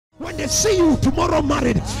they see you tomorrow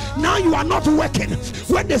married, now you are not working.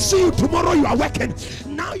 When they see you tomorrow, you are working.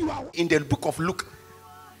 Now you are. In the book of Luke,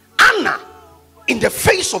 Anna, in the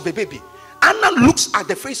face of the baby, Anna looks at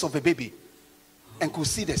the face of the baby and could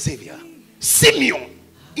see the Savior. Simeon,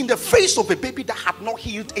 in the face of a baby that had not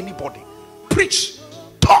healed anybody, preached,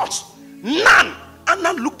 taught, none.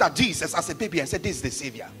 Anna looked at Jesus as a baby and said, this is the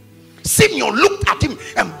Savior. Simeon looked at him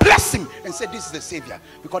and blessed him and said, this is the Savior.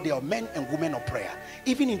 Because they are men and women of prayer.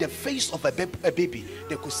 Even in the face of a baby,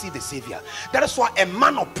 they could see the Savior. That is why a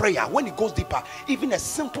man of prayer, when he goes deeper, even a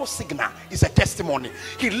simple signal is a testimony.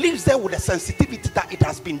 He lives there with a sensitivity that it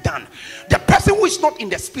has been done. The person who is not in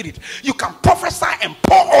the spirit, you can prophesy and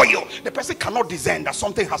pour oil. The person cannot discern that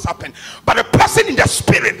something has happened. But the person in the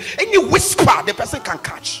spirit, any whisper, the person can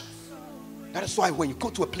catch. That is why when you go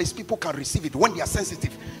to a place, people can receive it. When they are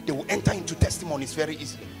sensitive, they will enter into testimonies very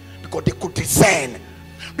easily. Because they could discern.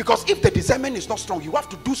 Because if the discernment is not strong, you have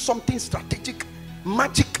to do something strategic,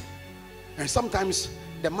 magic. And sometimes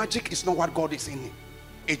the magic is not what God is in.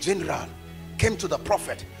 A general came to the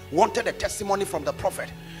prophet, wanted a testimony from the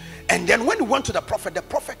prophet. And then when he went to the prophet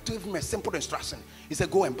gave him a simple instruction. He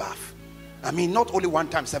said, go and bath. I mean, not only one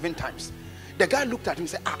time, 7 times. The guy looked at him and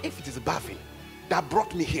said, if it is bathing that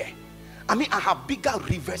brought me here, I mean, I have bigger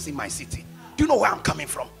rivers in my city. Do you know where I'm coming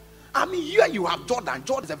from? I mean, here you have Jordan.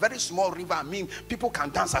 Jordan is a very small river. I mean, people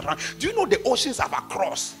can dance around. Do you know the oceans have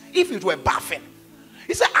across? If it were bathing.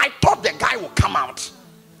 He said, I thought the guy would come out.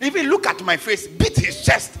 Even look at my face, beat his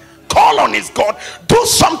chest, call on his God, do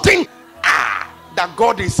something. That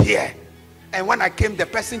God is here. And when I came, the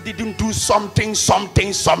person didn't do something. He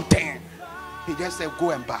just said,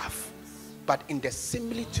 go and bath. But in the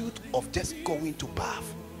similitude of just going to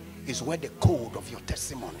bath is where the code of your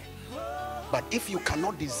testimony. But if you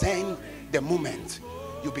cannot design the moment,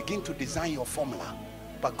 you begin to design your formula.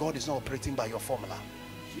 But God is not operating by your formula.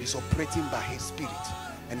 He's operating by his spirit.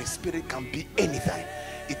 And his spirit can be anything.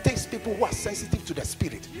 It takes people who are sensitive to the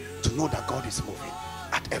spirit to know that God is moving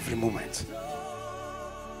at every moment.